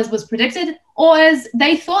as well as was predicted or as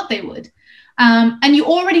they thought they would. And you're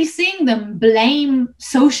already seeing them blame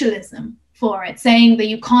socialism for it, saying that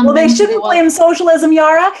you can't... Well, they shouldn't blame socialism,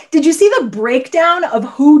 Yaara. Did you see the breakdown of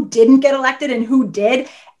who didn't get elected and who did?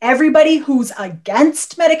 Everybody who's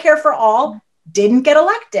against Medicare for all didn't get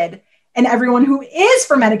elected. And everyone who is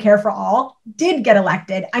for Medicare for all did get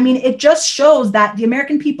elected. I mean, it just shows that the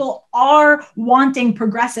American people are wanting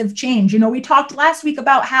progressive change. We talked last week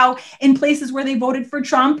about how in places where they voted for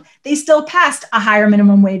Trump, they still passed a higher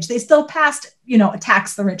minimum wage. They still passed, a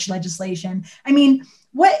tax the rich legislation. I mean,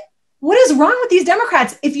 what is wrong with these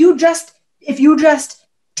Democrats? If you just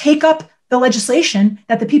take up the legislation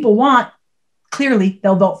that the people want, clearly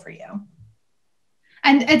they'll vote for you.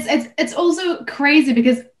 And it's also crazy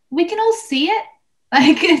because we can all see it.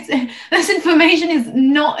 This information is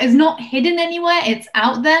not hidden anywhere. It's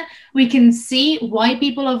out there. We can see why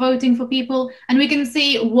people are voting for people, and we can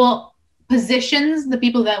see what positions the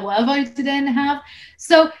people that were voted in have.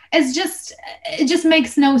 So it just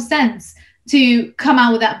makes no sense to come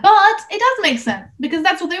out with that. But it does make sense because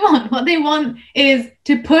that's what they want. What they want is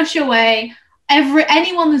to push away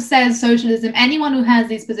anyone who says socialism, anyone who has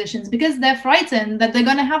these positions, because they're frightened that they're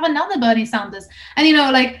going to have another Bernie Sanders.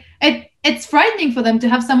 And, it's frightening for them to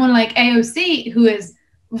have someone like AOC, who is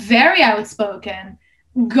very outspoken,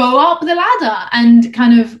 go up the ladder and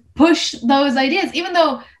kind of push those ideas, even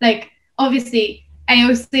though, obviously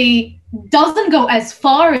AOC doesn't go as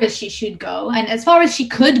far as she should go and as far as she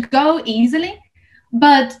could go easily.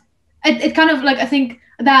 But it kind of, I think,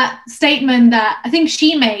 that statement that I think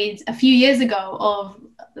she made a few years ago of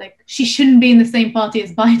she shouldn't be in the same party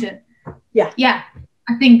as Biden. Yeah.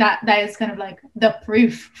 I think that is kind of the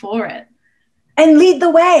proof for it. And lead the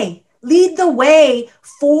way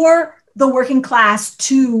for the working class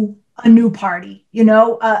to a new party,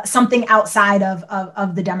 something outside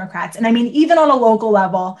of the Democrats. And I mean, even on a local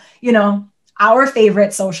level, our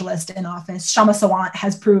favorite socialist in office, Shama Sawant,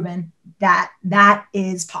 has proven that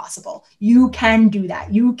is possible. You can do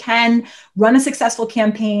that. You can run a successful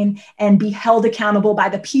campaign and be held accountable by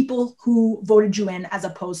the people who voted you in, as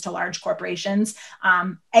opposed to large corporations.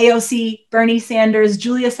 AOC, Bernie Sanders,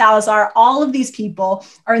 Julia Salazar, all of these people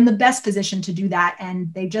are in the best position to do that.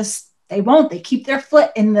 And they won't. They keep their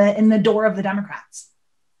foot in the door of the Democrats.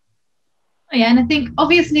 Yeah, and I think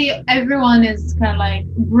obviously everyone is kind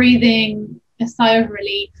of breathing a sigh of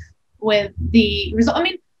relief with the result. I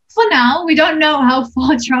mean, for now, we don't know how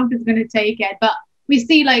far Trump is going to take it, but we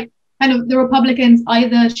see kind of the Republicans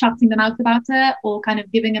either shutting them out about it or kind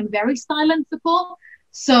of giving them very silent support.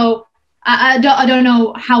 So I don't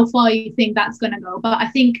know how far you think that's going to go, but I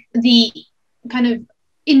think the kind of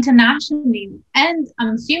internationally, and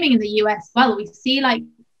I'm assuming in the US as well, we see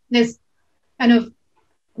this kind of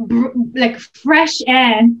fresh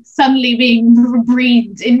air suddenly being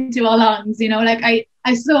breathed into our lungs.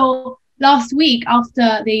 I saw last week,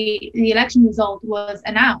 after the election result was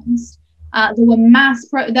announced, there were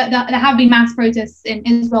there have been mass protests in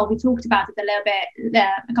Israel. We talked about it a little bit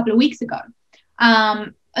a couple of weeks ago,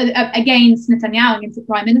 against Netanyahu, against the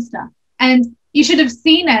prime minister. And you should have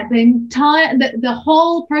seen it. The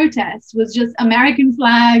whole protest was just American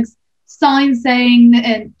flags, signs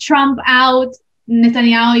saying Trump out,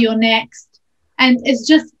 Netanyahu, you're next. And it's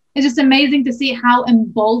just amazing to see how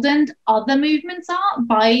emboldened other movements are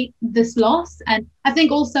by this loss. And I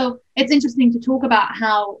think also it's interesting to talk about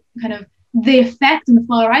how kind of the effect on the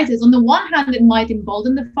far right is. On the one hand, it might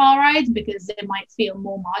embolden the far right because they might feel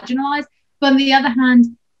more marginalized. But on the other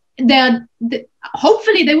hand,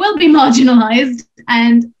 hopefully they will be marginalized.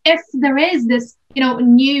 And if there is this,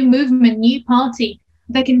 new movement, new party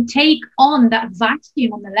that can take on that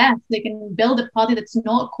vacuum on the left, they can build a party that's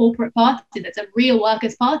not a corporate party, that's a real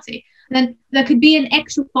workers' party, then there could be an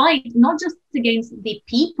actual fight, not just against the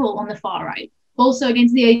people on the far right, but also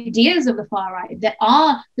against the ideas of the far right. There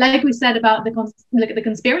are, like we said about the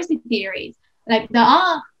conspiracy theories, like there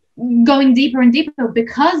are going deeper and deeper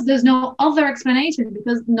because there's no other explanation,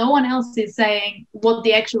 because no one else is saying what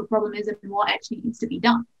the actual problem is and what actually needs to be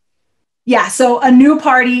done. Yeah, so a new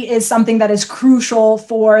party is something that is crucial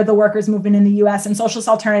for the workers' movement in the U.S. and Socialist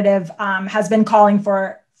Alternative has been calling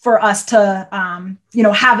for us to,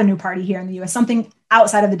 have a new party here in the U.S., something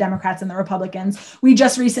outside of the Democrats and the Republicans. We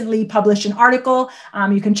just recently published an article.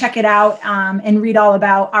 You can check it out and read all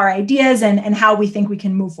about our ideas and how we think we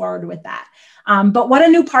can move forward with that. But what a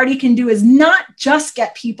new party can do is not just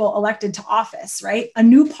get people elected to office, right? A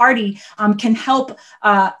new party can help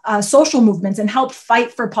social movements and help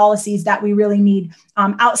fight for policies that we really need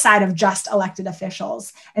outside of just elected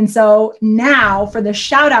officials. And so now for the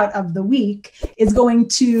shout out of the week is going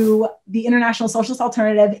to the International Socialist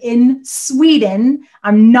Alternative in Sweden.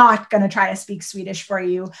 I'm not going to try to speak Swedish for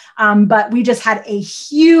you, but we just had a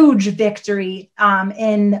huge victory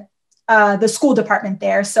in the school department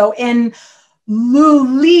there. So in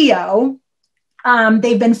Luleå,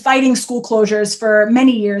 they've been fighting school closures for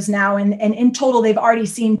many years now, and in total, they've already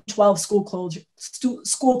seen 12 school closures.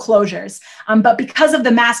 But because of the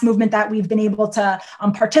mass movement that we've been able to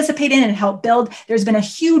participate in and help build, there's been a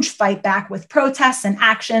huge fight back with protests and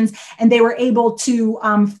actions, and they were able to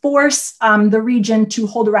force the region to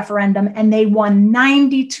hold a referendum, and they won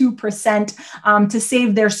 92% to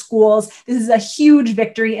save their schools. This is a huge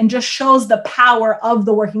victory and just shows the power of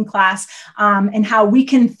the working class and how we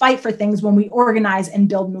can fight for things when we organize and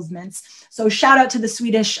build movements. So shout out to the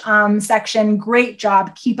Swedish section. Great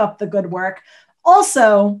job. Keep up the good work.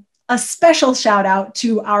 Also, a special shout out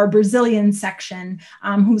to our Brazilian section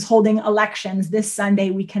who's holding elections this Sunday.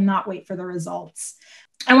 We cannot wait for the results.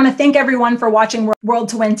 I want to thank everyone for watching World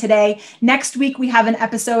to Win today. Next week, we have an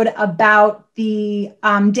episode about the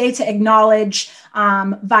day to acknowledge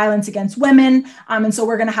violence against women. And so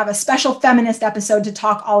we're going to have a special feminist episode to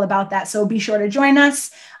talk all about that. So be sure to join us,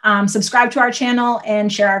 subscribe to our channel,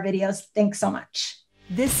 and share our videos. Thanks so much.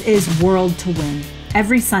 This is World to Win.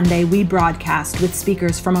 Every Sunday, we broadcast with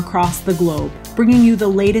speakers from across the globe, bringing you the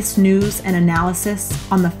latest news and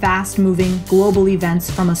analysis on the fast-moving global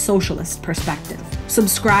events from a socialist perspective.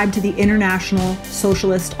 Subscribe to the International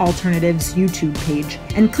Socialist Alternatives YouTube page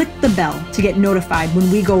and click the bell to get notified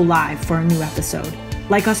when we go live for a new episode.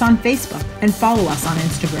 Like us on Facebook and follow us on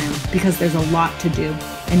Instagram because there's a lot to do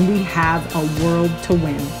and we have a world to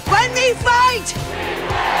win. When we fight!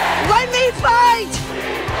 When we fight!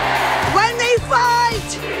 When we fight!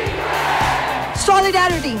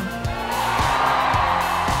 Solidarity!